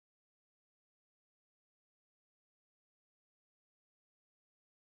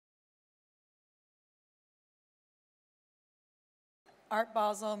Art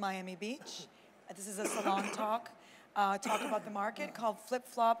Basel, Miami Beach. This is a Salon talk about the market called Flip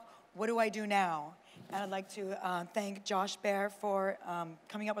Flop, What Do I Do Now? And I'd like to thank Josh Baer for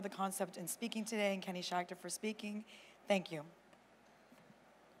coming up with the concept and speaking today, and Kenny Schachter for speaking. Thank you.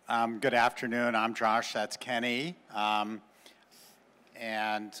 Good afternoon. I'm Josh. That's Kenny. We're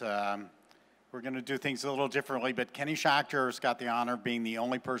going to do things a little differently, but Kenny Schachter's got the honor of being the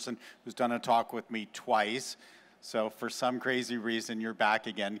only person who's done a talk with me twice. So for some crazy reason, you're back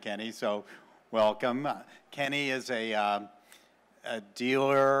again, Kenny, so welcome. Kenny is a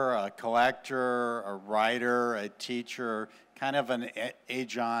dealer, a collector, a writer, a teacher, kind of an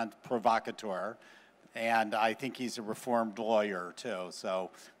agent provocateur. And I think he's a reformed lawyer, too,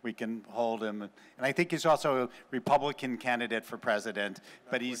 so we can hold him. And I think he's also a Republican candidate for president,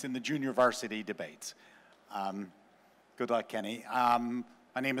 but he's in the junior varsity debates. Good luck, Kenny.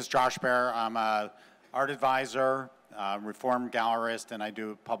 My name is Josh Baer. I'm an art advisor, reformed gallerist, and I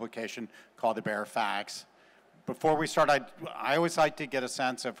do a publication called the Baer Faxt. Before we start, I always like to get a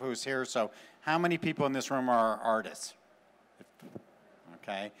sense of who's here. So how many people in this room are artists?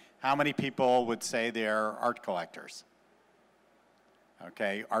 Okay. How many people would say they're art collectors?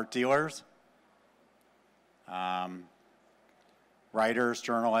 Okay, art dealers? Writers,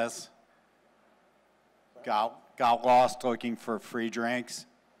 journalists? Got lost looking for free drinks?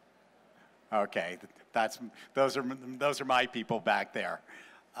 Okay, those are my people back there.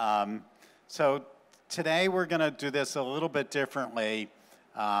 So today we're going to do this a little bit differently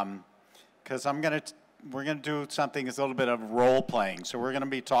because we're going to do something that's a little bit of role playing. So we're going to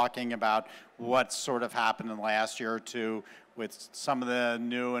be talking about what sort of happened in the last year or two with some of the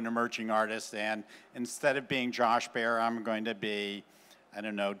new and emerging artists. And instead of being Josh Baer, I'm going to be, I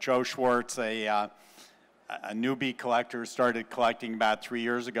don't know, Joe Schwartz, a newbie collector, started collecting about 3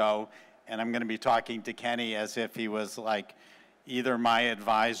 years ago. And I'm going to be talking to Kenny as if he was like either my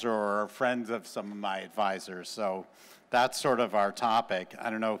advisor or a friend of some of my advisors. So that's sort of our topic. I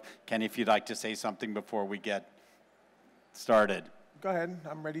don't know, Kenny, if you'd like to say something before we get started. Go ahead.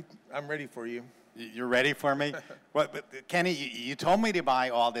 I'm ready. I'm ready for you. You're ready for me? But Kenny, you told me to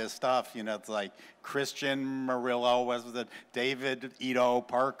buy all this stuff. You know, it's like Christian Murillo, was it David Ito,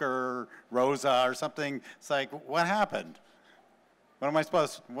 Parker, Rosa, or something. It's like, what happened? What am I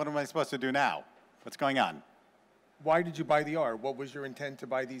supposed to do now? What's going on? Why did you buy the art? What was your intent to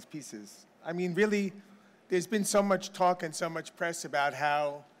buy these pieces? I mean, really, there's been so much talk and so much press about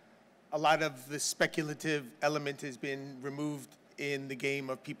how a lot of the speculative element has been removed in the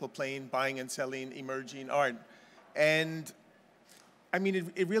game of people buying and selling emerging art. And I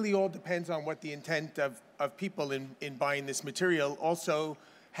mean, it really all depends on what the intent of people in buying this material, also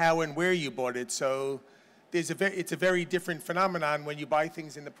how and where you bought it. So it's a very different phenomenon when you buy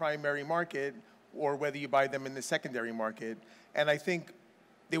things in the primary market or whether you buy them in the secondary market. And I think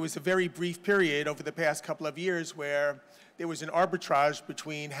there was a very brief period over the past couple of years where there was an arbitrage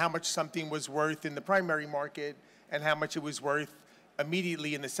between how much something was worth in the primary market and how much it was worth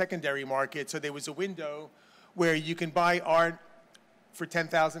immediately in the secondary market. So there was a window where you can buy art for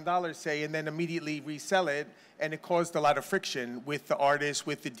 $10,000, say, and then immediately resell it, and it caused a lot of friction with the artists,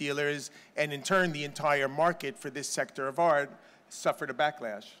 with the dealers, and in turn, the entire market for this sector of art suffered a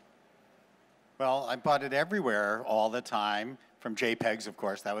backlash. Well, I bought it everywhere all the time. From JPEGs, of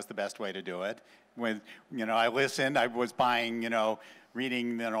course, that was the best way to do it. When, you know, I listened, I was buying, you know,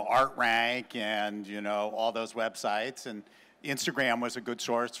 reading, you know, Art Rank and, you know, all those websites, and Instagram was a good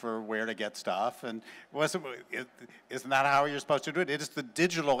source for where to get stuff. And isn't that how you're supposed to do it? It is the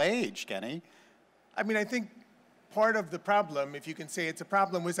digital age, Kenny. I mean, I think part of the problem, if you can say it's a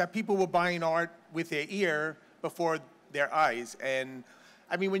problem, was that people were buying art with their ear before their eyes. And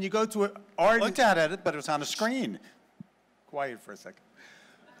I mean, when you go to art, I looked at it, but it was on a screen. Quiet for a second.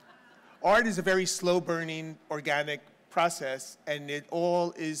 Art is a very slow-burning, organic process, and it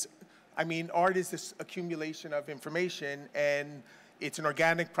all is, I mean, art is this accumulation of information, and it's an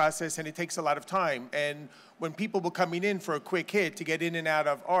organic process, and it takes a lot of time. And when people were coming in for a quick hit to get in and out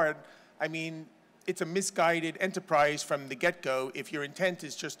of art, I mean, it's a misguided enterprise from the get-go if your intent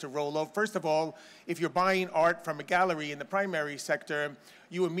is just to roll over. First of all, if you're buying art from a gallery in the primary sector,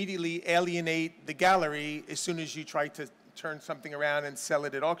 you immediately alienate the gallery as soon as you try to turn something around and sell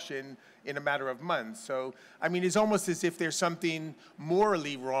it at auction in a matter of months. So, I mean, it's almost as if there's something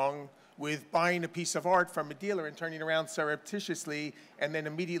morally wrong with buying a piece of art from a dealer and turning around surreptitiously and then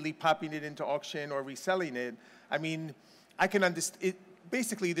immediately popping it into auction or reselling it. I mean, I can understand.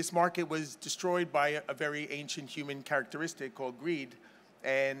 Basically, this market was destroyed by a very ancient human characteristic called greed,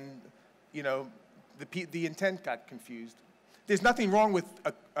 and, you know, the intent got confused. There's nothing wrong with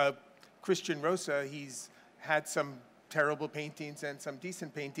Christian Rosa. He's had some terrible paintings and some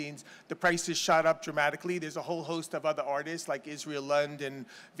decent paintings. The prices shot up dramatically. There's a whole host of other artists like Israel Lund and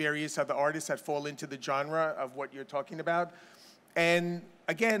various other artists that fall into the genre of what you're talking about. And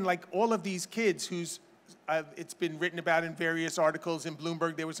again, like all of these kids who's, it's been written about in various articles. In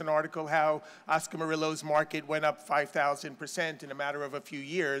Bloomberg, there was an article how Oscar Murillo's market went up 5,000% in a matter of a few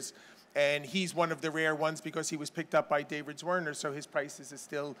years. And he's one of the rare ones because he was picked up by David Zwirner, so his prices are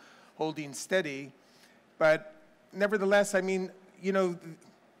still holding steady. But nevertheless, I mean, you know,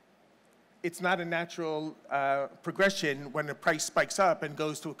 it's not a natural progression when the price spikes up and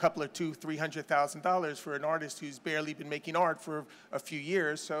goes to a couple of $200,000–300,000 for an artist who's barely been making art for a few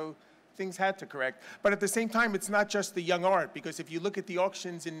years. So things had to correct. But at the same time, it's not just the young art, because if you look at the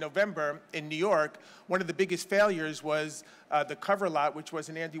auctions in November in New York, one of the biggest failures was the cover lot, which was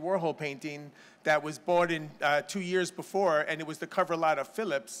an Andy Warhol painting that was bought in 2 years before, and it was the cover lot of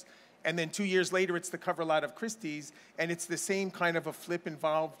Phillips. And then 2 years later, it's the cover lot of Christie's, and it's the same kind of a flip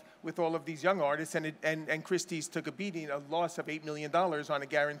involved with all of these young artists, and Christie's took a beating, a loss of $8 million on a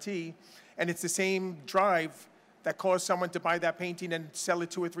guarantee, and it's the same drive that caused someone to buy that painting and sell it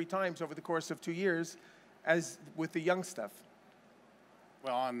 2 or 3 times over the course of 2 years, as with the young stuff.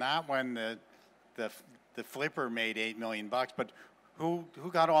 Well, on that one, the flipper made $8 million, but who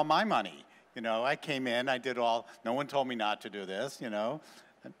got all my money? You know, I came in, I did all, no one told me not to do this, you know,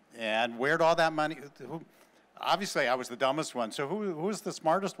 and where'd all that money, obviously I was the dumbest one, so who was the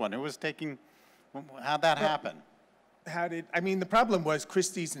smartest one? Who was taking, how'd that happen? I mean, the problem was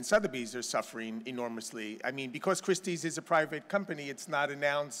Christie's and Sotheby's are suffering enormously. I mean, because Christie's is a private company, it's not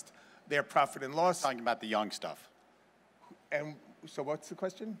announced their profit and loss. Talking about the young stuff. And so what's the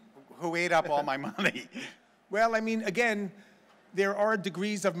question? Who ate up all my money? Well, I mean, again, there are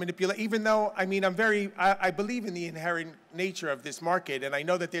degrees of manipulation, even though, I mean, I believe in the inherent nature of this market, and I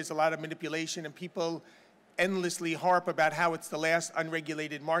know that there's a lot of manipulation, and people endlessly harp about how it's the last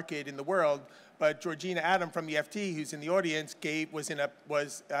unregulated market in the world. But Georgina Adam from the FT, who's in the audience,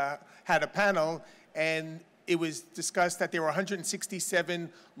 had a panel, and it was discussed that there were 167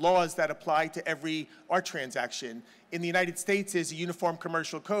 laws that apply to every art transaction. In the United States, there's a uniform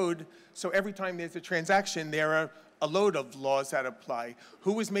commercial code, so every time there's a transaction, there are a load of laws that apply.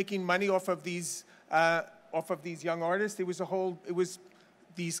 Who was making money off of these young artists? It was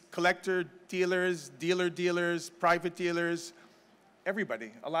these collector dealers, dealers, private dealers,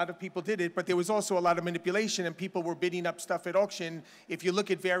 everybody. A lot of people did it, but there was also a lot of manipulation, and people were bidding up stuff at auction. If you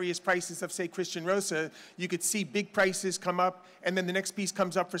look at various prices of, say, Christian Rosa, you could see big prices come up, and then the next piece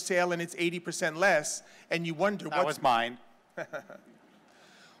comes up for sale, and it's 80% less, and you wonder That was mine.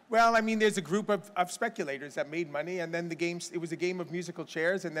 Well, I mean, there's a group of speculators that made money, and then it was a game of musical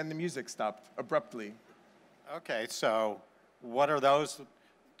chairs, and then the music stopped abruptly. Okay, so what are those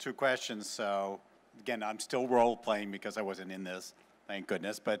 2 questions? So, again, I'm still role-playing because I wasn't in this, thank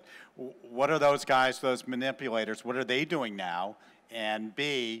goodness, but what are those guys, those manipulators, what are they doing now? And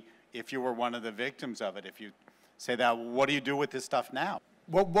B, if you were one of the victims of it, if you say that, what do you do with this stuff now?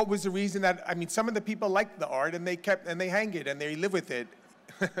 What was the reason that, I mean, some of the people liked the art, and they hang it, and they live with it.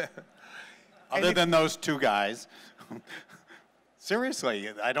 Other than those 2 guys. Seriously,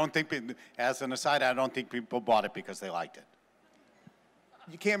 I don't think, as an aside, I don't think people bought it because they liked it.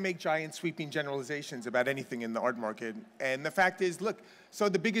 You can't make giant sweeping generalizations about anything in the art market. And the fact is, look, so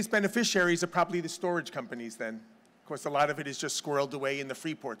the biggest beneficiaries are probably the storage companies then. Of course, a lot of it is just squirreled away in the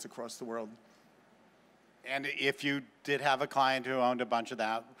free ports across the world. And if you did have a client who owned a bunch of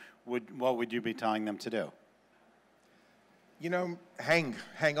that, what would you be telling them to do? You know, hang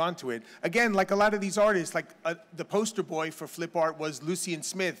on to it. Again, like a lot of these artists, like the poster boy for flip art was Lucien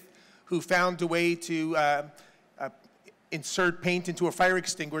Smith, who found a way to insert paint into a fire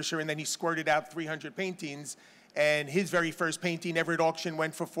extinguisher, and then he squirted out 300 paintings, and his very first painting ever at auction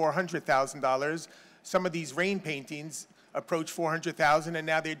went for $400,000. Some of these rain paintings approached $400,000, and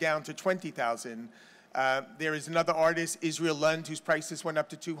now they're down to $20,000. There is another artist, Israel Lund, whose prices went up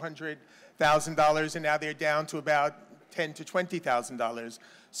to $200,000, and now they're down to about $10,000 to $20,000.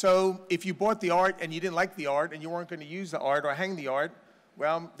 So if you bought the art and you didn't like the art and you weren't going to use the art or hang the art,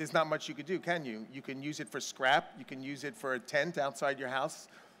 well, there's not much you could do, can you? You can use it for scrap, you can use it for a tent outside your house.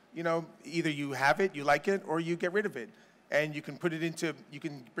 You know, either you have it, you like it, or you get rid of it. And you can you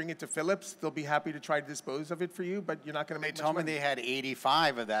can bring it to Phillips, they'll be happy to try to dispose of it for you, but you're not going to make much money. They told me they had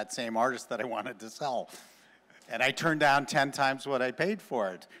 85 of that same artist that I wanted to sell. And I turned down 10 times what I paid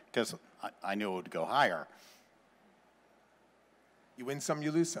for it, because I knew it would go higher. You win some,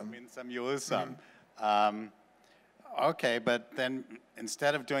 you lose some. Win some, you lose some. Okay, but then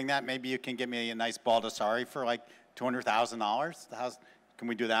instead of doing that, maybe you can give me a nice Baldessari for like $200,000. Can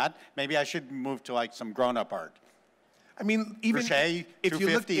we do that? Maybe I should move to like some grown-up art. I mean, even Crochet, if you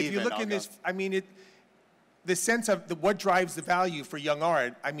look, 250 if you even, look I'll in go. this, I mean, the sense of what drives the value for young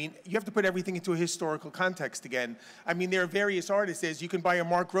art, I mean, you have to put everything into a historical context again. I mean, there are various artists. You can buy a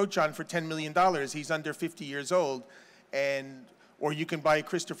Mark Rochon for $10 million. He's under 50 years old. Or you can buy a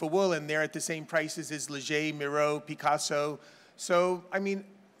Christopher Wool, and they're at the same prices as Leger, Miro, Picasso. So, I mean,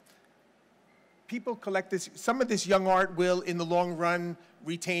 people collect this. Some of this young art will, in the long run,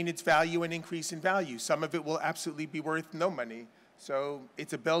 retain its value and increase in value. Some of it will absolutely be worth no money. So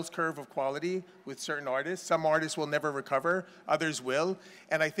it's a Bell's curve of quality with certain artists. Some artists will never recover, others will.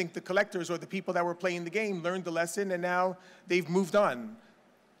 And I think the collectors or the people that were playing the game learned the lesson, and now they've moved on.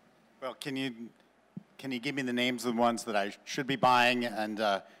 Well, can you give me the names of the ones that I should be buying? And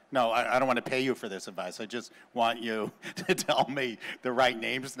no, I don't want to pay you for this advice. I just want you to tell me the right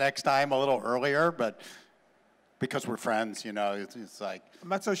names next time a little earlier, but because we're friends, you know, it's like. I'm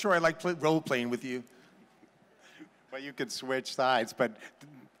not so sure I like role-playing with you. Well, you could switch sides, but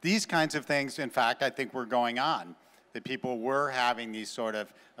these kinds of things, in fact, I think were going on. That people were having these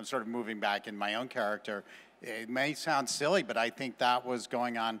I'm sort of moving back in my own character. It may sound silly, but I think that was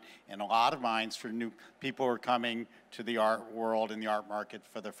going on in a lot of minds for new people who are coming to the art world and the art market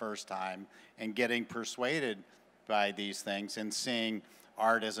for the first time and getting persuaded by these things and seeing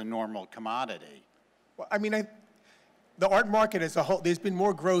art as a normal commodity. Well, I mean, the art market as a whole, there's been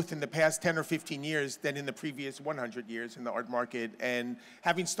more growth in the past 10 or 15 years than in the previous 100 years in the art market. And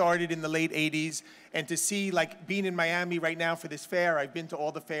having started in the late 80s, and to see, like, being in Miami right now for this fair, I've been to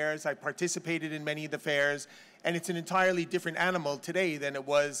all the fairs, I participated in many of the fairs, and it's an entirely different animal today than it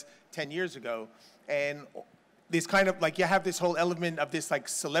was 10 years ago. And there's kind of, like, you have this whole element of this, like,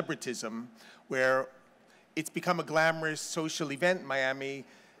 celebritism, where it's become a glamorous social event in Miami.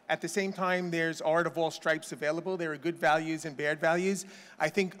 At the same time, there's art of all stripes available. There are good values and bad values. I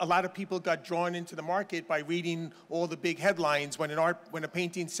think a lot of people got drawn into the market by reading all the big headlines. When a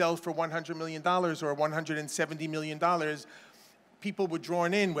painting sells for $100 million or $170 million, people were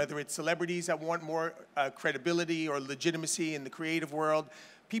drawn in, whether it's celebrities that want more credibility or legitimacy in the creative world.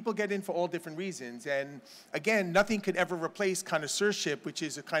 People get in for all different reasons. And again, nothing could ever replace connoisseurship, which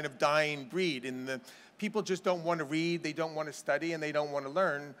is a kind of dying breed. People just don't want to read, they don't want to study, and they don't want to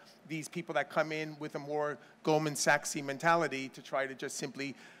learn. These people that come in with a more Goldman Sachs-y mentality to try to just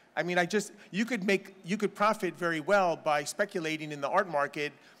simply, I mean, you could profit very well by speculating in the art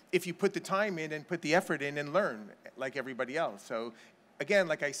market if you put the time in and put the effort in and learn like everybody else. So again,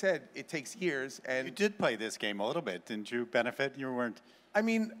 like I said, it takes years. And you did play this game a little bit, didn't you? Benefit? You weren't. I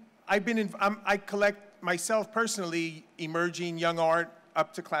mean, I collect myself personally emerging young art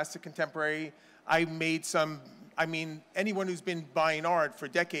up to classic contemporary. I made I mean, anyone who's been buying art for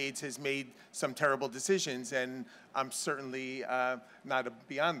decades has made some terrible decisions, and I'm certainly not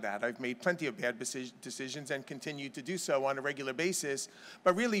beyond that. I've made plenty of bad decisions and continue to do so on a regular basis.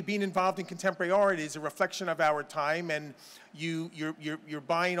 But really, being involved in contemporary art is a reflection of our time, and you're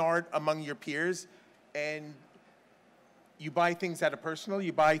buying art among your peers, and you buy things that are personal,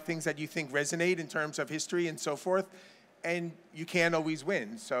 you buy things that you think resonate in terms of history and so forth, and you can't always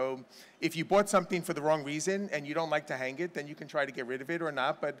win. So if you bought something for the wrong reason and you don't like to hang it, then you can try to get rid of it or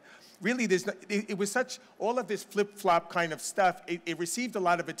not. But really, it was all of this flip-flop kind of stuff, it received a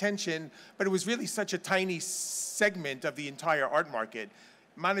lot of attention, but it was really such a tiny segment of the entire art market.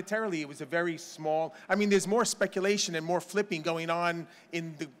 Monetarily, it was a very small, I mean, there's more speculation and more flipping going on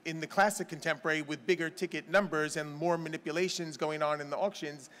in the classic contemporary with bigger ticket numbers and more manipulations going on in the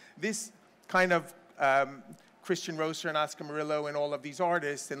auctions. This kind of Christian Rosser and Oscar Murillo and all of these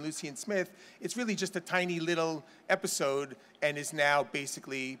artists and Lucien Smith, it's really just a tiny little episode and is now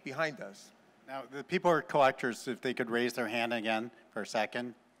basically behind us. Now, the people who are collectors, if they could raise their hand again for a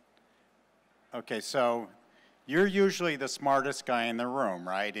second. Okay, so you're usually the smartest guy in the room,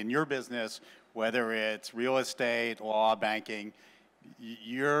 right? In your business, whether it's real estate, law, banking,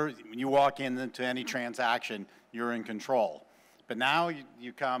 when you walk into any transaction, you're in control. But now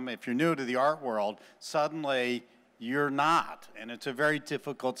you come, if you're new to the art world, suddenly you're not. And it's a very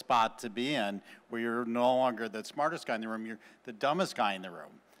difficult spot to be in, where you're no longer the smartest guy in the room, you're the dumbest guy in the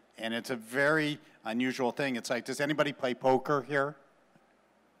room. And it's a very unusual thing. It's like, does anybody play poker here?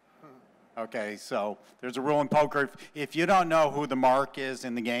 Okay, so there's a rule in poker. If you don't know who the mark is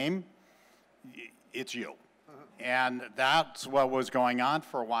in the game, it's you. And that's what was going on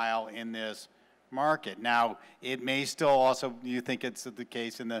for a while in this market. Now, it may still also, you think it's the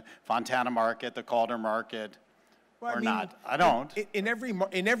case in the Fontana market, the Calder market, well, or I mean, not? I don't. In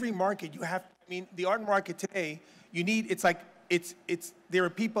every market, you have, I mean, the art market today, it's like there are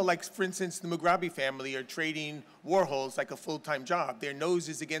people like, for instance, the Mugabe family are trading Warhols like a full-time job. Their nose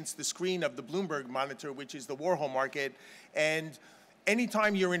is against the screen of the Bloomberg monitor, which is the Warhol market. And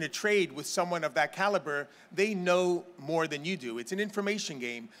anytime you're in a trade with someone of that caliber, they know more than you do. It's an information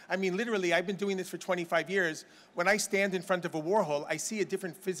game. I mean, literally, I've been doing this for 25 years. When I stand in front of a Warhol, I see a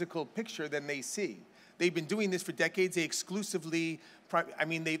different physical picture than they see. They've been doing this for decades. They exclusively, I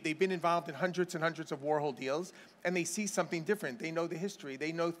mean, they've been involved in hundreds and hundreds of Warhol deals, and they see something different. They know the history.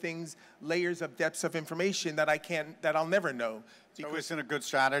 They know things, layers of depths of information that I'll never know. So isn't it a good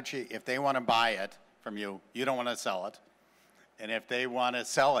strategy? If they want to buy it from you, you don't want to sell it. And if they want to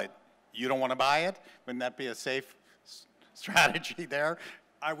sell it, you don't want to buy it? Wouldn't that be a safe strategy there?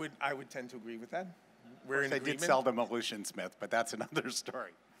 I would tend to agree with that. We're in agreement. They did sell them Illusion Smith, but that's another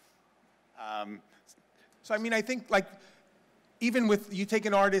story. So, I mean, I think, like, even with, you take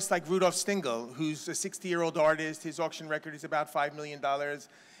an artist like Rudolf Stingel, who's a 60-year-old artist, his auction record is about $5 million.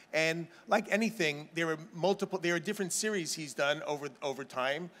 And like anything, there are different series he's done over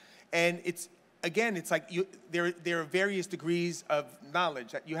time. And it's, again, it's like there are various degrees of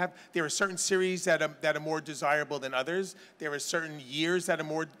knowledge that you have. There are certain series that are more desirable than others. There are certain years that are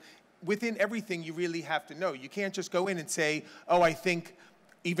more, within everything you really have to know. You can't just go in and say, oh, I think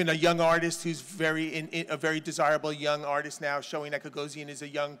even a young artist who's a very desirable young artist now, showing that Gagosian is a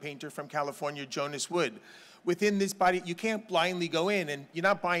young painter from California, Jonas Wood. Within this body, you can't blindly go in, and you're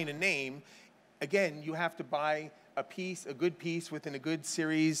not buying a name. Again, you have to buy a piece, a good piece within a good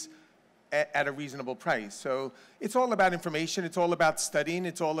series at a reasonable price. So it's all about information. It's all about studying.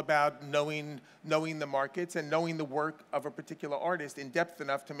 It's all about knowing the markets and knowing the work of a particular artist in depth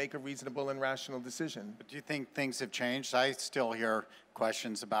enough to make a reasonable and rational decision. But do you think things have changed? I still hear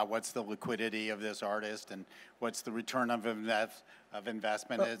questions about what's the liquidity of this artist and what's the return of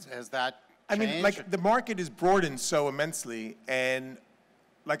investment. Has that changed? I mean, like, the market is broadened so immensely, and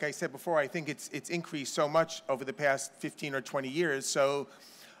like I said before, I think it's increased so much over the past 15 or 20 years. So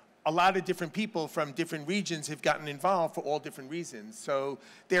a lot of different people from different regions have gotten involved for all different reasons. So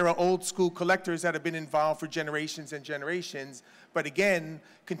there are old school collectors that have been involved for generations and generations. But again,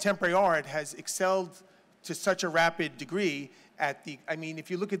 contemporary art has excelled to such a rapid degree I mean, if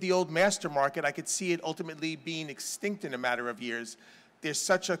you look at the old master market, I could see it ultimately being extinct in a matter of years. There's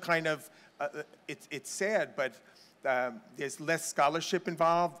such a kind of, it's sad, but there's less scholarship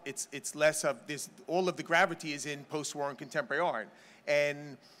involved. It's less of this, all of the gravity is in post-war and contemporary art.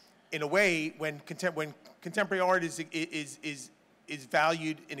 And in a way, when contemporary art is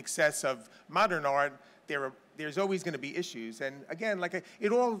valued in excess of modern art, there's always going to be issues. And again,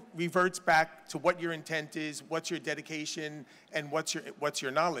 it all reverts back to what your intent is, what's your dedication, and what's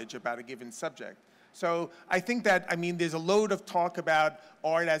your knowledge about a given subject. So I think that, I mean, there's a load of talk about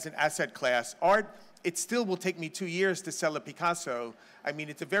art as an asset class. Art, it still will take me 2 years to sell a Picasso. I mean,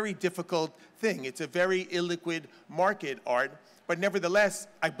 it's a very difficult thing. It's a very illiquid market, art. But nevertheless,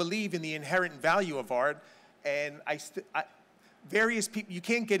 I believe in the inherent value of art, and various people, you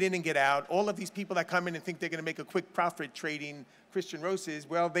can't get in and get out. All of these people that come in and think they're going to make a quick profit trading Christian roses,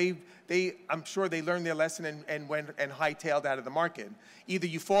 well, I'm sure they learned their lesson and went and hightailed out of the market. Either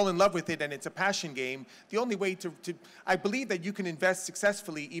you fall in love with it and it's a passion game. The only way I believe that you can invest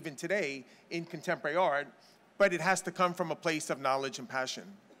successfully even today in contemporary art, but it has to come from a place of knowledge and passion.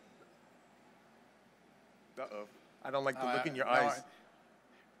 Uh-oh. I don't like the look in your eyes.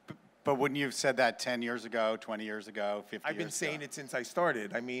 But wouldn't you have said that 10 years ago, 20 years ago, 50 years ago? I've been saying it since I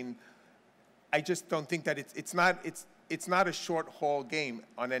started. I mean, I just don't think that it's not a short haul game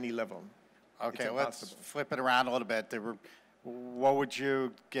on any level. Okay, let's flip it around a little bit. What would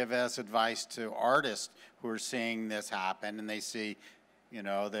you give as advice to artists who are seeing this happen and they see, you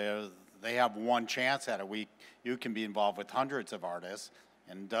know, they have one chance at it? You can be involved with hundreds of artists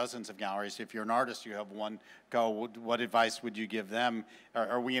and dozens of galleries. If you're an artist, you have one go. What advice would you give them?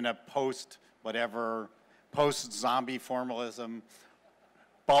 Are we in a post-zombie formalism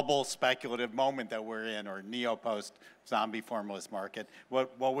bubble speculative moment that we're in, or neo-post-zombie formalist market?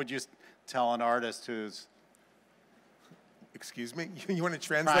 What would you tell an artist who's... Excuse me? You want to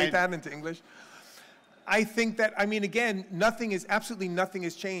translate that into English? I think that, I mean, again, absolutely nothing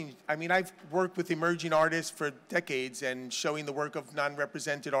has changed. I mean, I've worked with emerging artists for decades and showing the work of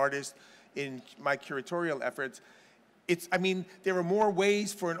non-represented artists in my curatorial efforts. I mean, there are more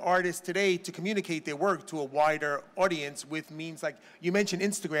ways for an artist today to communicate their work to a wider audience with means like, you mentioned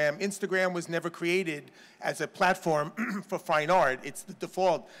Instagram. Instagram was never created as a platform for fine art. It's the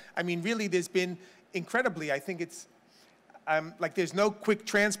default. I mean, really, there's been incredibly, I think it's, there's no quick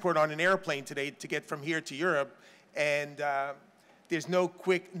transport on an airplane today to get from here to Europe, and there's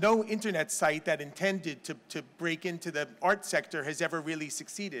no internet site that intended to break into the art sector has ever really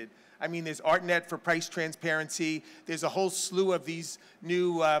succeeded. I mean, there's ArtNet for price transparency. There's a whole slew of these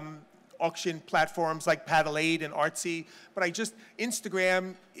new auction platforms like Paddle 8 and Artsy. But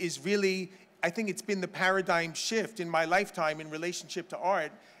Instagram is really, I think it's been the paradigm shift in my lifetime in relationship to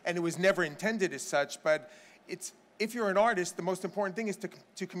art, and it was never intended as such, but if you're an artist, the most important thing is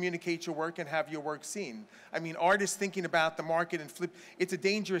to communicate your work and have your work seen. I mean, artists thinking about the market and it's a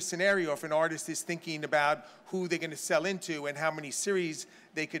dangerous scenario if an artist is thinking about who they're going to sell into and how many series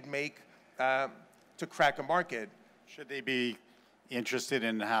they could make to crack a market. Should they be interested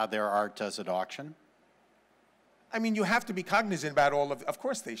in how their art does at auction? I mean, you have to be cognizant about of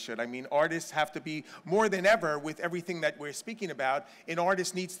course they should. I mean, artists have to be, more than ever, with everything that we're speaking about, an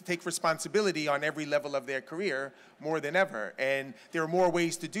artist needs to take responsibility on every level of their career, more than ever. And there are more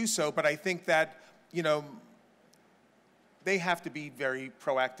ways to do so, but I think that, you know, they have to be very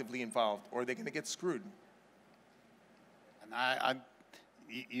proactively involved, or they're going to get screwed. And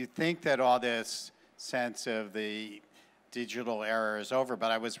you think that all this sense of the digital era is over,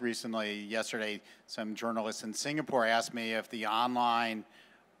 but I was yesterday, some journalists in Singapore asked me if the online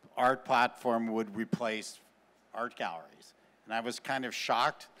art platform would replace art galleries. And I was kind of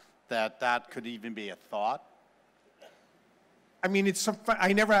shocked that that could even be a thought. I mean,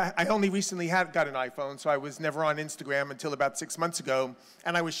 I only recently got an iPhone, so I was never on Instagram until about 6 months ago.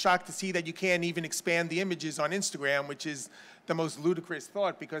 And I was shocked to see that you can't even expand the images on Instagram, which is the most ludicrous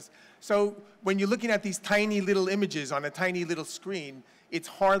thought. So when you're looking at these tiny little images on a tiny little screen, it's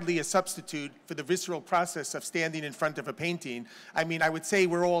hardly a substitute for the visceral process of standing in front of a painting. I mean, I would say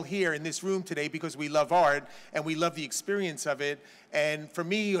we're all here in this room today because we love art and we love the experience of it. And for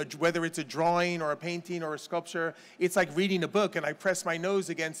me, whether it's a drawing or a painting or a sculpture, it's like reading a book, and I press my nose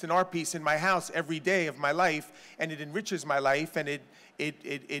against an art piece in my house every day of my life, and it enriches my life, and it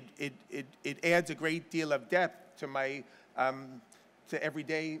adds a great deal of depth to my to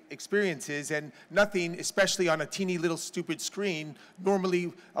everyday experiences. And nothing, especially on a teeny little stupid screen,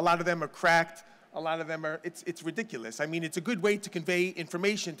 normally a lot of them are cracked, a lot of them are, it's ridiculous. I mean, it's a good way to convey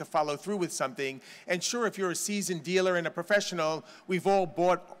information, to follow through with something. And sure, if you're a seasoned dealer and a professional, we've all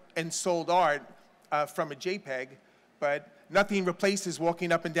bought and sold art from a JPEG, but nothing replaces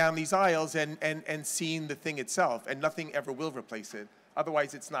walking up and down these aisles and seeing the thing itself, and nothing ever will replace it.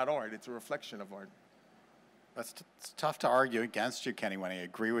 Otherwise, it's not art, it's a reflection of art. It's tough to argue against you, Kenny, when I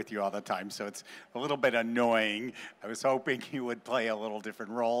agree with you all the time, so it's a little bit annoying. I was hoping you would play a little different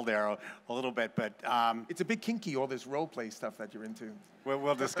role there a little bit, but... it's a bit kinky, all this role play stuff that you're into.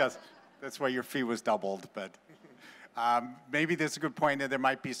 We'll discuss. That's why your fee was doubled, but maybe there's a good point that there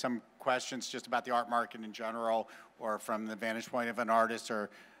might be some questions just about the art market in general, or from the vantage point of an artist or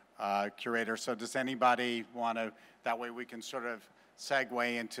curator. So does anybody want to, that way we can sort of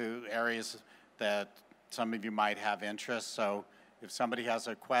segue into areas that some of you might have interest. So if somebody has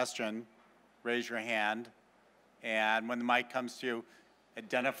a question, raise your hand. And when the mic comes to you,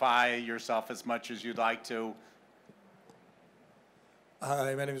 identify yourself as much as you'd like to.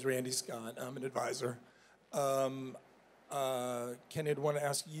 Hi, my name is Randy Scott. I'm an advisor. Kenny, I'd want to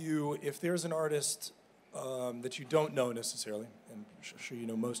ask you, if there's an artist that you don't know necessarily, and I'm sure you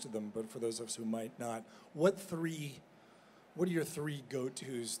know most of them, but for those of us who might not, what are your three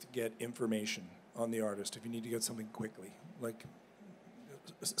go-tos to get information on the artist if you need to get something quickly, like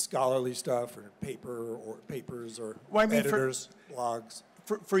scholarly stuff or papers or editors, blogs?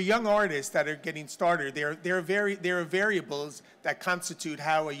 For young artists that are getting started, there are variables that constitute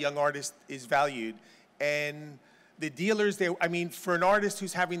how a young artist is valued. And the dealers, for an artist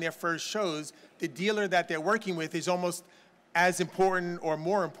who's having their first shows, the dealer that they're working with is almost as important or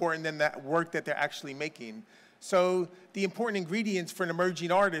more important than that work that they're actually making. So the important ingredients for an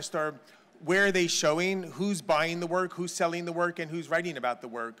emerging artist are: where are they showing, who's buying the work, who's selling the work, and who's writing about the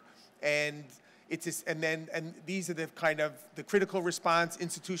work. And it's just, and these are the kind of the critical response,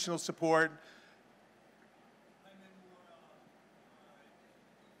 institutional support. If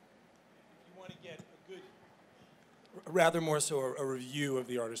you want to get a good, rather more so a review of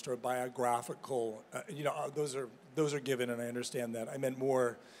the artist or a biographical, those are given, and I understand that. I meant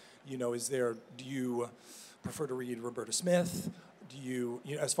more, do you prefer to read Roberta Smith? Do you,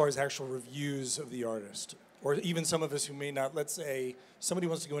 as far as actual reviews of the artist, or even some of us who may not, let's say somebody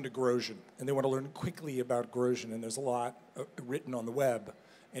wants to go into Grosjean and they want to learn quickly about Grosjean, and there's a lot written on the web,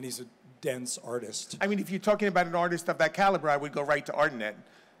 and he's a dense artist. I mean, if you're talking about an artist of that caliber, I would go right to ArtNet.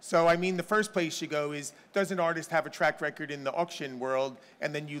 So, the first place you go is, does an artist have a track record in the auction world?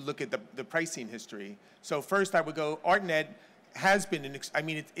 And then you look at the pricing history. So first I would go, ArtNet has been,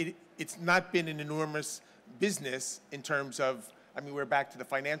 it's not been an enormous business in terms of I mean, we're back to the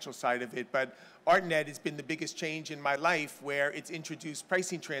financial side of it, but ArtNet has been the biggest change in my life, where it's introduced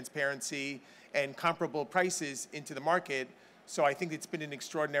pricing transparency and comparable prices into the market. So I think it's been an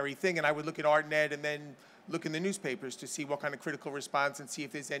extraordinary thing, and I would look at ArtNet and then look in the newspapers to see what kind of critical response and see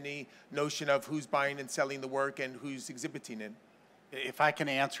if there's any notion of who's buying and selling the work and who's exhibiting it. If I can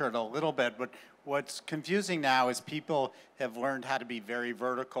answer it a little bit, but what's confusing now is people have learned how to be very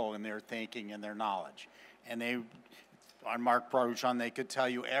vertical in their thinking and their knowledge. And they, on Mark Brojan, they could tell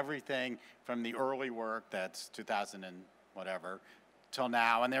you everything from the early work, that's 2000 and whatever, till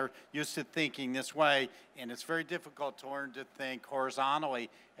now, and they're used to thinking this way, and it's very difficult to learn to think horizontally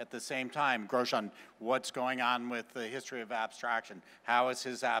at the same time. Grosjean, what's going on with the history of abstraction? How is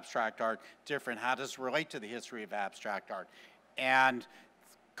his abstract art different? How does it relate to the history of abstract art? And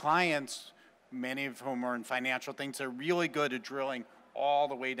clients, many of whom are in financial things, are really good at drilling all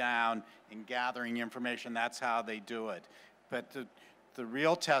the way down and gathering information. That's how they do it. But the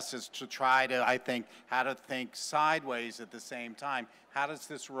real test is to try to, I think, how to think sideways at the same time. How does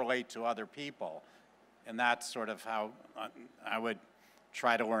this relate to other people? And that's sort of how I would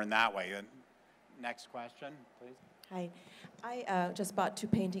try to learn that way. Next question, please. Hi. I just bought 2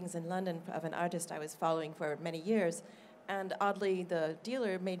 paintings in London of an artist I was following for many years, and oddly, the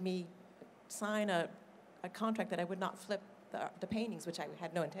dealer made me sign a contract that I would not flip the paintings, which I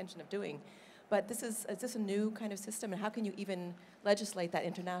had no intention of doing. But is this a new kind of system, and how can you even legislate that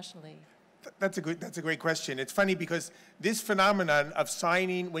internationally? That's a great question. It's funny because this phenomenon of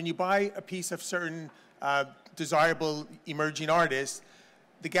signing, when you buy a piece of certain desirable emerging artists,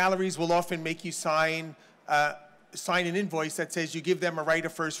 the galleries will often make you sign an invoice that says you give them a right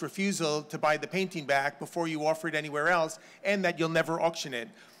of first refusal to buy the painting back before you offer it anywhere else, and that you'll never auction it.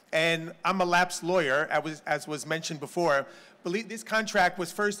 And I'm a lapsed lawyer, as was mentioned before. This contract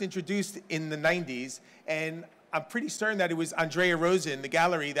was first introduced in the 90s, and I'm pretty certain that it was Andrea Rosen, the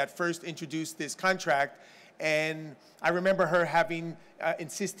gallery, that first introduced this contract. And I remember her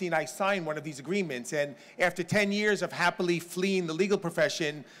insisting I sign one of these agreements. And after 10 years of happily fleeing the legal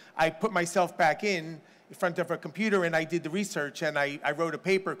profession, I put myself back in front of a computer and I did the research, and I wrote a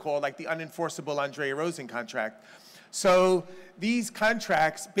paper called like the unenforceable Andrea Rosen contract. So these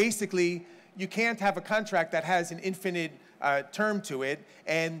contracts, basically, you can't have a contract that has an infinite term to it,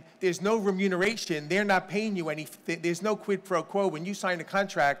 and there's no remuneration. They're not paying you anything. There's no quid pro quo. When you sign a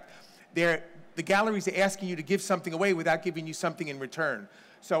contract, the galleries are asking you to give something away without giving you something in return.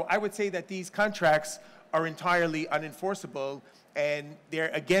 So I would say that these contracts are entirely unenforceable, and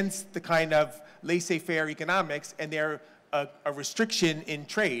they're against the kind of laissez-faire economics, and they're a restriction in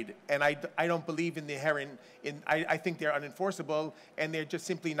trade. And I don't believe in the inherent, I think they're unenforceable, and they're just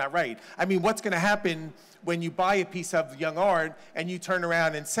simply not right. I mean, what's going to happen when you buy a piece of young art and you turn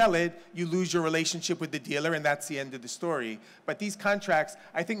around and sell it? You lose your relationship with the dealer, and that's the end of the story. But these contracts,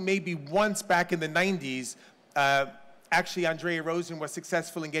 I think maybe once back in the 90s, actually Andrea Rosen was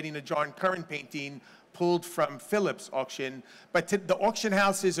successful in getting a John Curran painting pulled from Phillips' auction. But the auction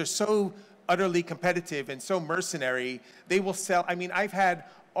houses are so utterly competitive and so mercenary, they will sell. I mean, I've had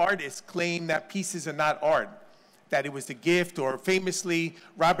artists claim that pieces are not art, that it was a gift, or famously,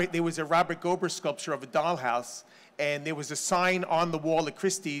 there was a Robert Gober sculpture of a dollhouse, and there was a sign on the wall at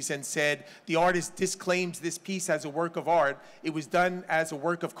Christie's and said, the artist disclaims this piece as a work of art. It was done as a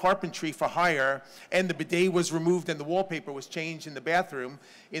work of carpentry for hire, and the bidet was removed and the wallpaper was changed in the bathroom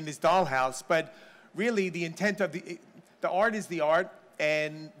in this dollhouse. But really, the intent of the art is the art,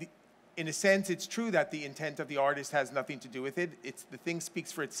 and in a sense, it's true that the intent of the artist has nothing to do with it. The thing speaks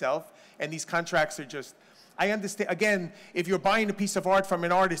for itself, and these contracts are just, I understand, again, if you're buying a piece of art from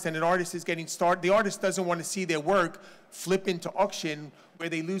an artist and an artist is getting started, the artist doesn't want to see their work flip into auction where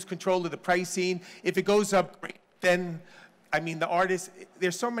they lose control of the pricing. If it goes up, then, I mean, the artist,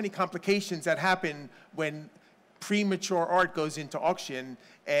 there's so many complications that happen when premature art goes into auction,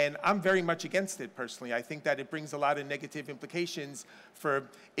 and I'm very much against it personally. I think that it brings a lot of negative implications for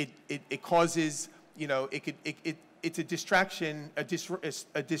it. It causes, you know, it's a distraction,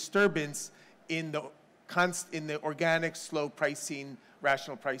 a disturbance in the organic, slow pricing,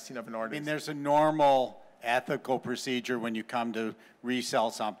 rational pricing of an artist. I mean, there's a normal ethical procedure when you come to resell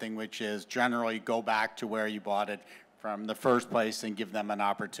something, which is generally go back to where you bought it from the first place and give them an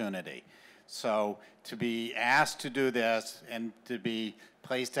opportunity. So to be asked to do this and to be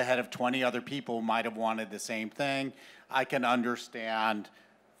placed ahead of 20 other people who might have wanted the same thing, I can understand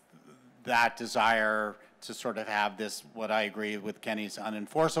that desire to sort of have this, what I agree with Kenny's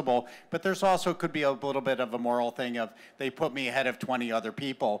unenforceable, but there's also could be a little bit of a moral thing of they put me ahead of 20 other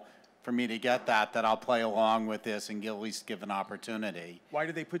people for me to get that I'll play along with this and at least give an opportunity. Why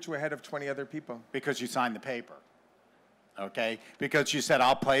did they put you ahead of 20 other people? Because you signed the paper. okay? Because you said,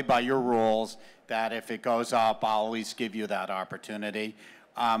 I'll play by your rules, that if it goes up, I'll at least give you that opportunity.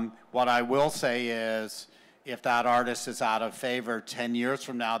 What I will say is, if that artist is out of favor 10 years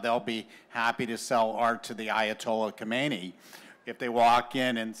from now, they'll be happy to sell art to the Ayatollah Khomeini. If they walk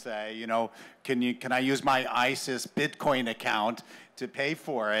in and say, you know, can I use my ISIS Bitcoin account to pay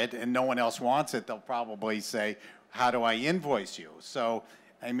for it, and no one else wants it, they'll probably say, how do I invoice you? So,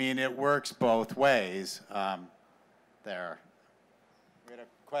 I mean, it works both ways there. We had a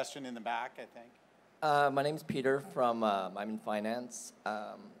question in the back, I think. My name's Peter from, I'm in finance.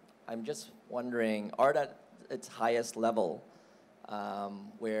 I'm just wondering, art at its highest level,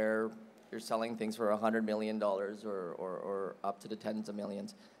 where you're selling things for $100 million or up to the tens of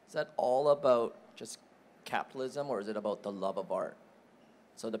millions, is that all about just capitalism, or is it about the love of art?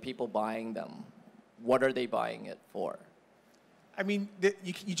 So the people buying them, what are they buying it for? I mean,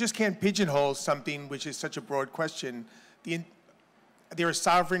 you just can't pigeonhole something which is such a broad question. There are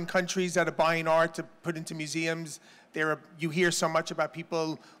sovereign countries that are buying art to put into museums. You hear so much about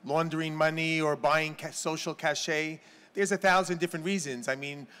people laundering money or buying social cachet. There's 1,000 different reasons. I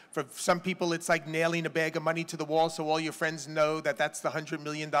mean, for some people, it's like nailing a bag of money to the wall so all your friends know that that's the $100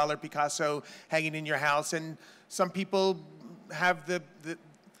 million Picasso hanging in your house. And some people have the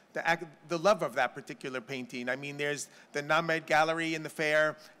love of that particular painting. I mean, there's the Named Gallery in the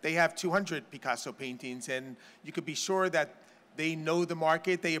fair. They have 200 Picasso paintings, and you could be sure that they know the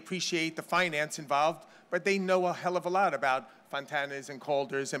market, they appreciate the finance involved, but they know a hell of a lot about Fontanas and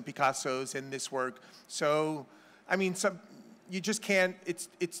Calders and Picassos in this work. So, I mean, you just can't,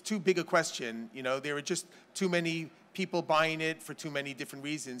 it's too big a question. You know, there are just too many people buying it for too many different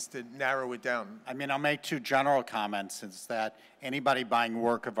reasons to narrow it down. I mean, I'll make two general comments, is that anybody buying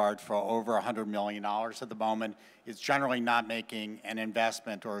work of art for over $100 million at the moment is generally not making an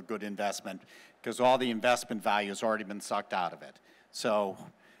investment or a good investment, because all the investment value has already been sucked out of it. So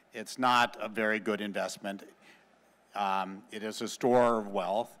it's not a very good investment. It is a store of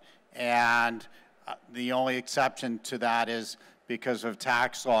wealth, and the only exception to that is because of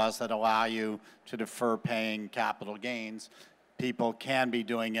tax laws that allow you to defer paying capital gains. People can be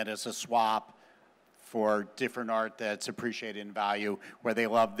doing it as a swap for different art that's appreciated in value, where they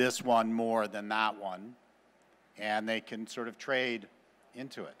love this one more than that one, and they can sort of trade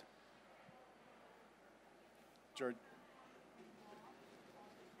into it. George,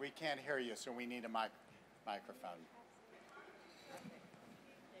 we can't hear you, so we need a microphone.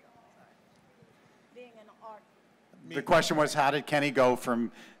 Being an art. The question was, how did Kenny go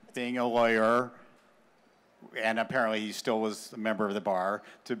from being a lawyer, and apparently he still was a member of the bar,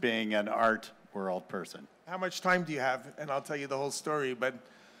 to being an art world person? How much time do you have? And I'll tell you the whole story. But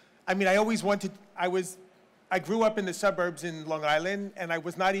I mean, I always wanted, I grew up in the suburbs in Long Island, and I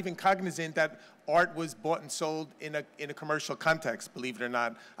was not even cognizant that art was bought and sold in a commercial context, believe it or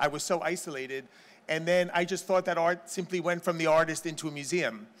not. I was so isolated. And then I just thought that art simply went from the artist into a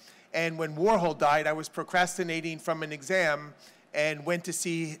museum. And when Warhol died, I was procrastinating from an exam and went to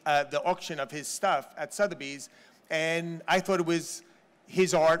see the auction of his stuff at Sotheby's. And I thought it was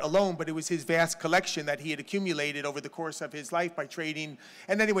his art alone, but it was his vast collection that he had accumulated over the course of his life by trading.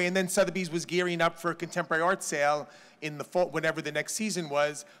 And anyway, and then Sotheby's was gearing up for a contemporary art sale in the fall, whenever the next season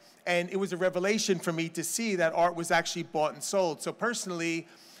was. And it was a revelation for me to see that art was actually bought and sold. So personally,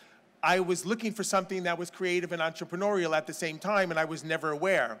 I was looking for something that was creative and entrepreneurial at the same time, and I was never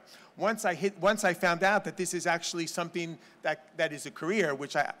aware. Once I found out that this is actually something that is a career,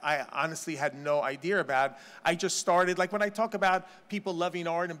 which I honestly had no idea about, I just started, like when I talk about people loving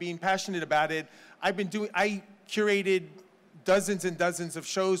art and being passionate about it, I curated dozens and dozens of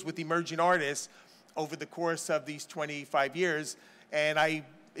shows with emerging artists over the course of these 25 years, and I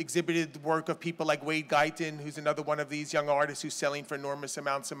exhibited the work of people like Wade Guyton, who's another one of these young artists who's selling for enormous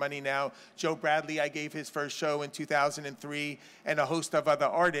amounts of money now. Joe Bradley, I gave his first show in 2003, and a host of other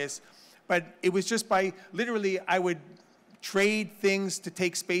artists. But it was just by, literally, I would trade things to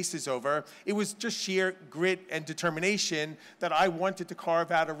take spaces over. It was just sheer grit and determination that I wanted to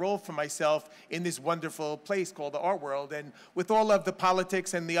carve out a role for myself in this wonderful place called the art world. And with all of the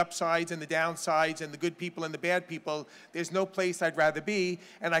politics and the upsides and the downsides and the good people and the bad people, there's no place I'd rather be.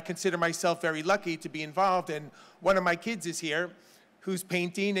 And I consider myself very lucky to be involved. And one of my kids is here who's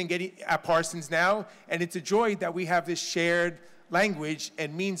painting and getting at Parsons now. And it's a joy that we have this shared language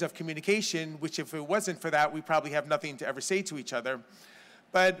and means of communication, which if it wasn't for that, we probably have nothing to ever say to each other.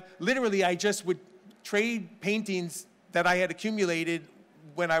 But literally, I just would trade paintings that I had accumulated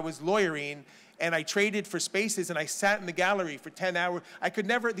when I was lawyering, and I traded for spaces, and I sat in the gallery for 10 hours. I could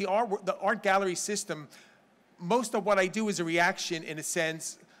never, the art gallery system, most of what I do is a reaction, in a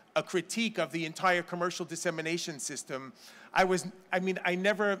sense, a critique of the entire commercial dissemination system.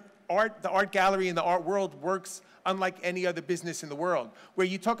 The art gallery in the art world works unlike any other business in the world, where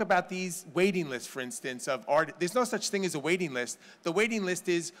you talk about these waiting lists, for instance, of art. There's no such thing as a waiting list. The waiting list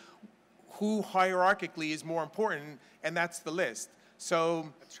is who hierarchically is more important, and that's the list.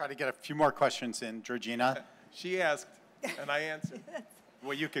 So Let's try to get a few more questions in. Georgina? she asked, and I answered.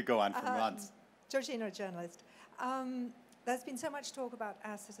 Well, you could go on for months. Georgina, a journalist. There's been so much talk about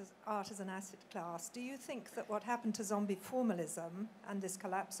art as an asset class. Do you think that what happened to zombie formalism and this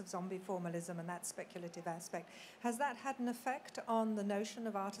collapse of zombie formalism and that speculative aspect, has that had an effect on the notion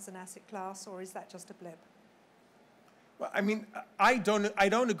of art as an asset class, or is that just a blip? Well, I mean, I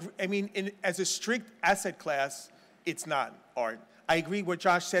don't agree. I mean, as a strict asset class, it's not art. I agree with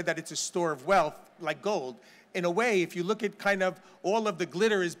Josh said that it's a store of wealth, like gold. In a way, if you look at kind of all of the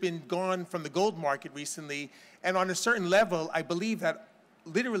glitter has been gone from the gold market recently, and on a certain level, I believe that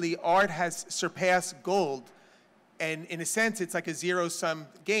literally art has surpassed gold. And in a sense, it's like a zero-sum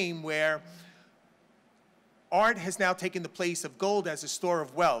game where art has now taken the place of gold as a store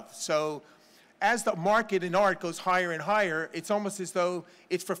of wealth. So as the market in art goes higher and higher, it's almost as though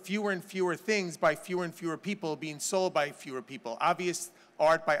it's for fewer and fewer things by fewer and fewer people being sold by fewer people. Obvious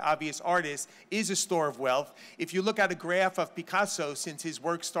art by obvious artists is a store of wealth. If you look at a graph of Picasso since his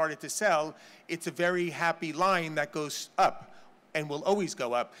work started to sell, it's a very happy line that goes up and will always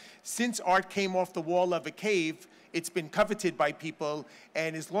go up. Since art came off the wall of a cave, it's been coveted by people,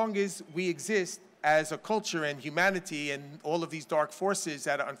 and as long as we exist as a culture and humanity and all of these dark forces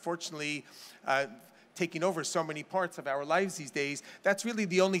that are unfortunately taking over so many parts of our lives these days, that's really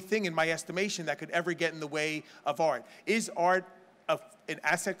the only thing in my estimation that could ever get in the way of art. Is art an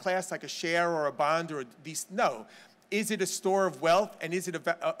asset class like a share or a bond or these? No. Is it a store of wealth, and is it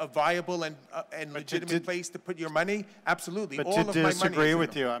a viable and legitimate place to put your money? Absolutely. But all to of my money disagree is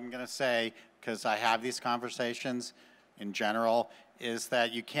with you, I'm going to say, because I have these conversations in general, is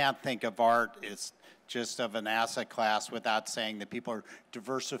that you can't think of art as just of an asset class without saying that people are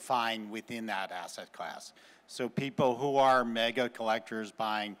diversifying within that asset class. So people who are mega collectors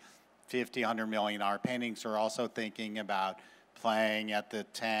buying $50, $100 million paintings are also thinking about playing at the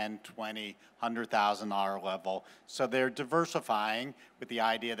 $10, $20, $100,000 level. So they're diversifying with the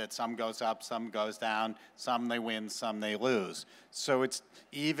idea that some goes up, some goes down, some they win, some they lose. So it's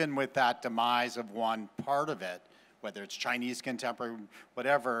even with that demise of one part of it, whether it's Chinese contemporary,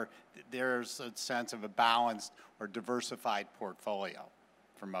 whatever, there's a sense of a balanced or diversified portfolio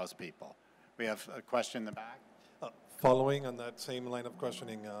for most people. We have a question in the back. Following on that same line of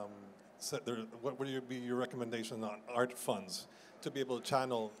questioning, what would be your recommendation on art funds to be able to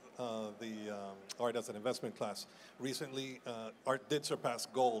channel the art as an investment class? Recently, art did surpass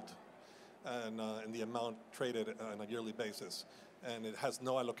gold and in the amount traded on a yearly basis, and it has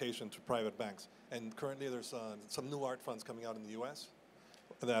no allocation to private banks. And currently there's some new art funds coming out in the US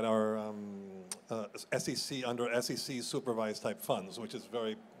that are SEC, under SEC supervised type funds, which is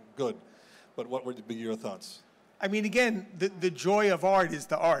very good. But what would be your thoughts? I mean, again, the joy of art is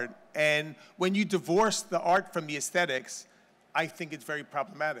the art. And when you divorce the art from the aesthetics, I think it's very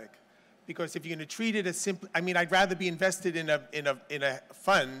problematic. Because if you're going to treat it as simple, I mean, I'd rather be invested in a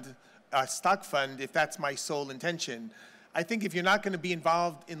fund, a stock fund, if that's my sole intention. I think if you're not going to be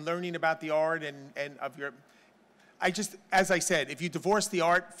involved in learning about the art and of your, as I said, if you divorce the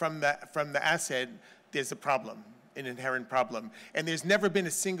art from the asset, there's a problem, an inherent problem. And there's never been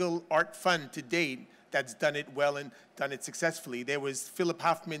a single art fund to date that's done it well and done it successfully. There was Philip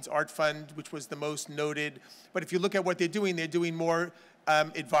Hoffman's art fund, which was the most noted. But if you look at what they're doing more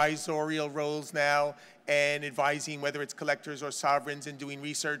advisorial roles now and advising whether it's collectors or sovereigns and doing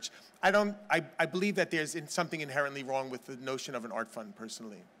research. I believe that there's something inherently wrong with the notion of an art fund,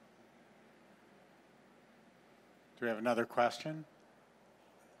 personally. Do we have another question?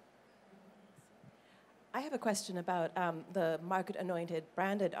 I have a question about the market-anointed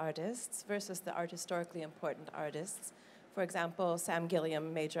branded artists versus the art historically important artists. For example, Sam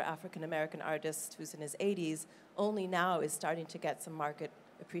Gilliam, major African-American artist who's in his 80s, only now is starting to get some market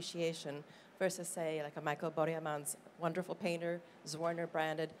appreciation versus, say, like a Michael Borjaman's wonderful painter, Zwerner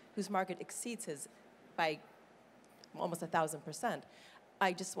branded, whose market exceeds his by almost 1,000%.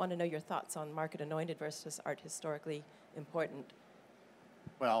 I just want to know your thoughts on market-anointed versus art historically important.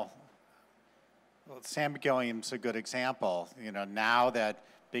 Well, Sam Gilliam's a good example. You know, now that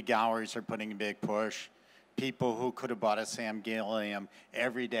big galleries are putting a big push, people who could have bought a Sam Gilliam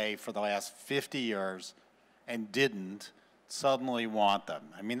every day for the last 50 years and didn't suddenly want them.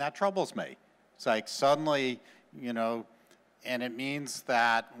 I mean, that troubles me. It's like suddenly, you know, and it means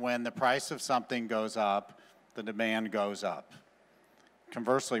that when the price of something goes up, the demand goes up.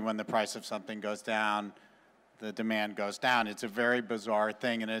 conversely, when the price of something goes down, the demand goes down. It's a very bizarre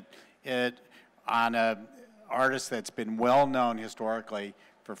thing, and it on a artist that's been well known historically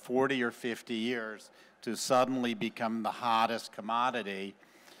for 40 or 50 years to suddenly become the hottest commodity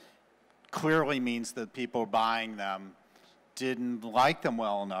clearly means that people buying them didn't like them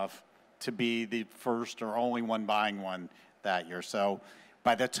well enough to be the first or only one buying one that year. So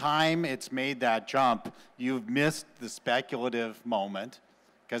by the time it's made that jump, you've missed the speculative moment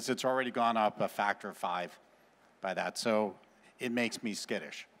because it's already gone up a factor of 5 by that. So it makes me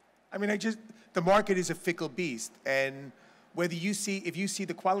skittish. I mean, the market is a fickle beast, and whether if you see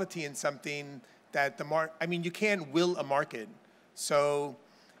the quality in something that I mean, you can't will a market. So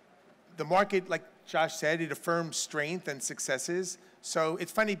the market, like Josh said, it affirms strength and successes. So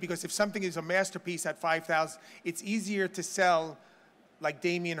it's funny because if something is a masterpiece at 5,000, it's easier to sell like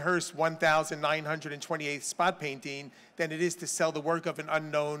Damien Hirst's 1,928th spot painting than it is to sell the work of an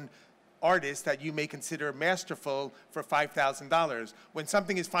unknown artist that you may consider masterful for $5,000. When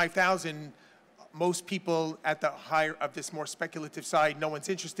something is 5,000, most people at the higher of this more speculative side, no one's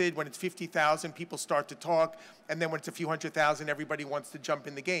interested. When it's 50,000, people start to talk, and then when it's a few 100,000, everybody wants to jump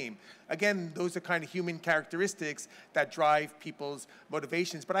in the game. Again, those are kind of human characteristics that drive people's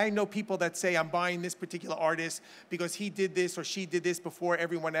motivations. But I know people that say, I'm buying this particular artist because he did this or she did this before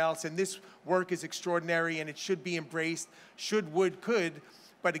everyone else, and this work is extraordinary and it should be embraced, should, would, could.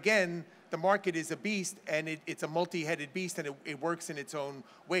 But again, the market is a beast, and it's a multi-headed beast, and it works in its own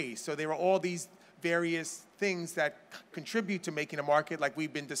ways. So there are all these various things that contribute to making a market like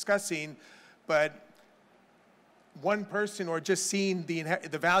we've been discussing, but one person or just seeing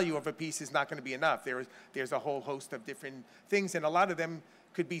the value of a piece is not going to be enough. There's a whole host of different things, and a lot of them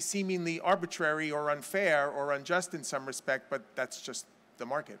could be seemingly arbitrary or unfair or unjust in some respect, but that's just the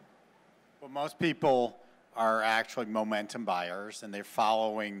market. Well, most people are actually momentum buyers, and they're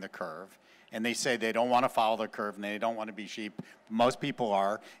following the curve. And they say they don't want to follow the curve and they don't want to be sheep. Most people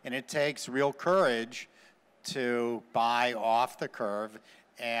are. And it takes real courage to buy off the curve,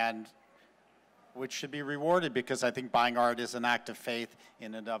 and which should be rewarded, because I think buying art is an act of faith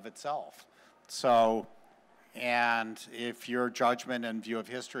in and of itself. So, and if your judgment and view of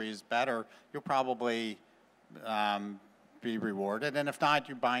history is better, you'll probably be rewarded. And if not,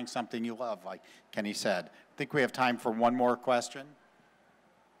 you're buying something you love, like Kenny said. I think we have time for one more question.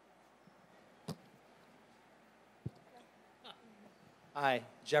 Hi,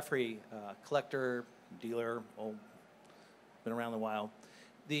 Jeffrey, collector, dealer, been around a while.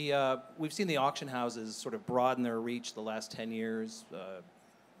 We've seen the auction houses sort of broaden their reach the last 10 years,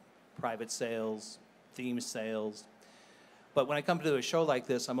 private sales, theme sales. But when I come to a show like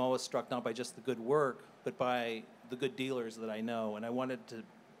this, I'm always struck not by just the good work, but by the good dealers that I know. And I wonder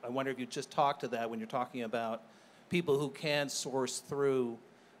if you just talk to that when you're talking about people who can source through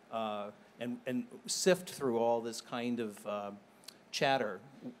and sift through all this kind of chatter,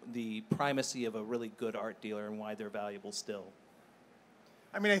 the primacy of a really good art dealer and why they're valuable still.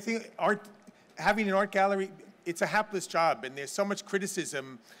 I mean, I think having an art gallery, it's a hapless job, and there's so much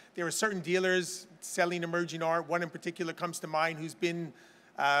criticism. There are certain dealers selling emerging art. One in particular comes to mind who's been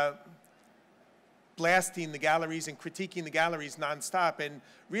blasting the galleries and critiquing the galleries nonstop. And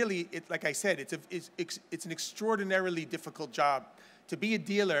really, like I said, it's an extraordinarily difficult job. To be a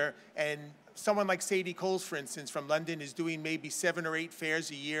dealer, and someone like Sadie Coles, for instance, from London, is doing maybe 7 or 8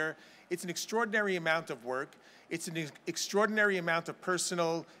 fairs a year. It's an extraordinary amount of work. It's an extraordinary amount of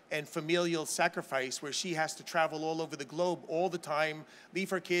personal and familial sacrifice, where she has to travel all over the globe all the time, leave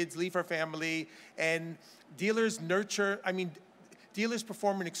her kids, leave her family. And dealers dealers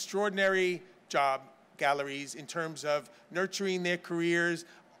perform an extraordinary job, galleries, in terms of nurturing their careers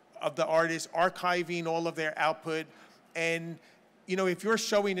of the artists, archiving all of their output. And you know, if you're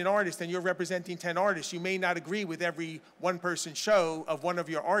showing an artist and you're representing 10 artists, you may not agree with every one-person show of one of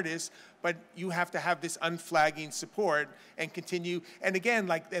your artists, but you have to have this unflagging support and continue. And again,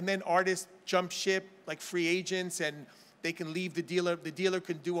 and then artists jump ship like free agents, and they can leave the dealer. The dealer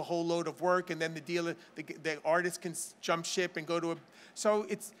can do a whole load of work, and then the artist can jump ship and go to so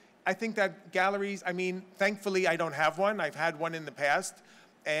I think that galleries, I mean, thankfully I don't have one. I've had one in the past,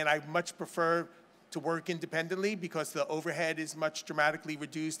 and I much prefer to work independently because the overhead is much dramatically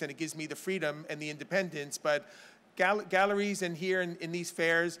reduced, and it gives me the freedom and the independence. But galleries and here in these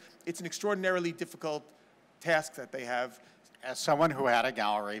fairs, it's an extraordinarily difficult task that they have. As someone who had a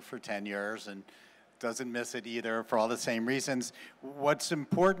gallery for 10 years and doesn't miss it either for all the same reasons, what's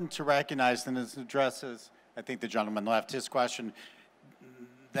important to recognize, and this addresses, I think the gentleman left his question,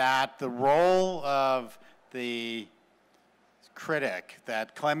 that the role of the critic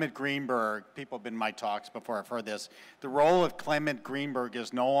that Clement Greenberg, people have been in my talks before, I've heard this, the role of Clement Greenberg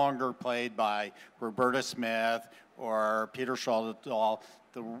is no longer played by Roberta Smith or Peter Schuldahl.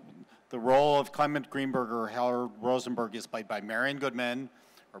 The role of Clement Greenberg or Howard Rosenberg is played by Marion Goodman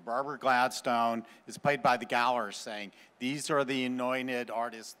or Barbara Gladstone, is played by the gallerists saying, these are the anointed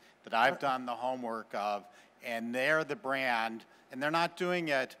artists that I've done the homework of, and they're the brand, and they're not doing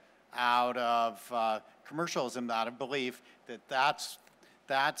it out of commercialism, out of belief that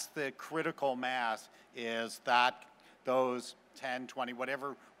that's the critical mass, is that those 10, 20,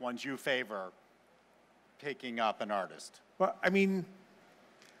 whatever ones you favor, taking up an artist. Well, I mean,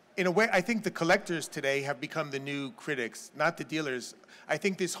 in a way, I think the collectors today have become the new critics, not the dealers. I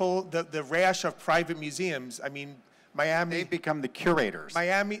think this whole, the rash of private museums, I mean, Miami. They've become the curators.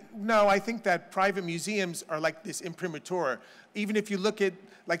 Miami, no, I think that private museums are like this imprimatur. Even if you look at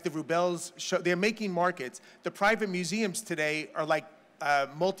like the Rubels show, they're making markets. The private museums today are like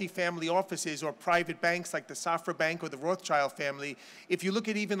multi-family offices or private banks like the Safra Bank or the Rothschild family. If you look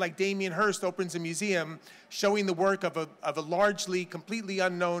at even like Damien Hirst opens a museum showing the work of a largely, completely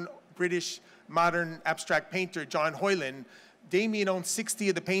unknown British modern abstract painter, John Hoyland. Damien owns 60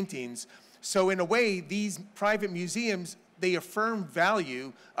 of the paintings. So in a way, these private museums, they affirm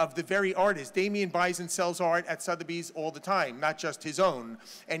value of the very artist. Damien buys and sells art at Sotheby's all the time, not just his own.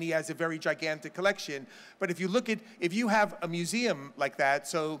 And he has a very gigantic collection. But if you look at, if you have a museum like that,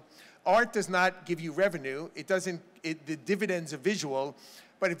 so art does not give you revenue. It doesn't, the dividends are visual.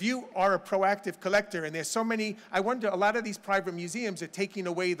 But if you are a proactive collector, and there's so many, I wonder, a lot of these private museums are taking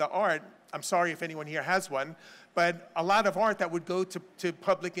away the art. I'm sorry if anyone here has one, but a lot of art that would go to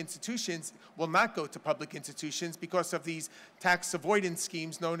public institutions will not go to public institutions because of these tax avoidance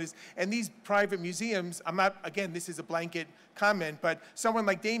schemes known as, and these private museums, I'm not, again, this is a blanket comment, but someone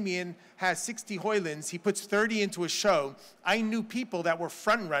like Damien has 60 Hoylands, he puts 30 into a show. I knew people that were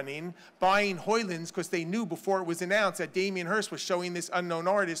front running, buying Hoylands because they knew before it was announced that Damien Hirst was showing this unknown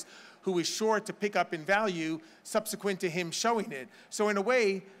artist who was sure to pick up in value subsequent to him showing it. So in a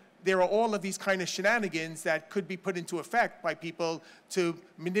way, there are all of these kind of shenanigans that could be put into effect by people to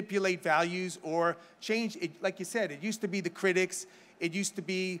manipulate values or change it. Like you said, it used to be the critics, it used to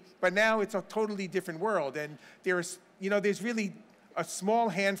be, but now it's a totally different world. And there's, you know, there's really a small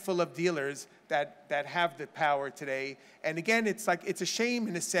handful of dealers that have the power today. And again, it's like, it's a shame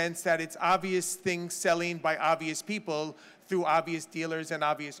in a sense that it's obvious things selling by obvious people through obvious dealers and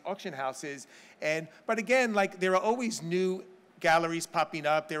obvious auction houses. And, but again, like there are always new galleries popping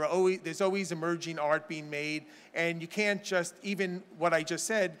up. There's always emerging art being made, and you can't just, even what I just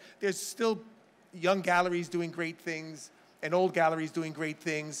said, there's still young galleries doing great things and old galleries doing great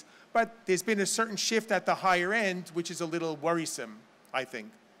things, but there's been a certain shift at the higher end, which is a little worrisome, I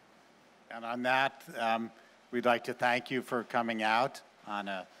think. And on that, we'd like to thank you for coming out on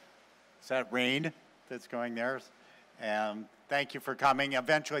a set rain that's going there. And thank you for coming.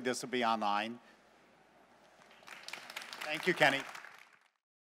 Eventually this will be online. Thank you, Kenny.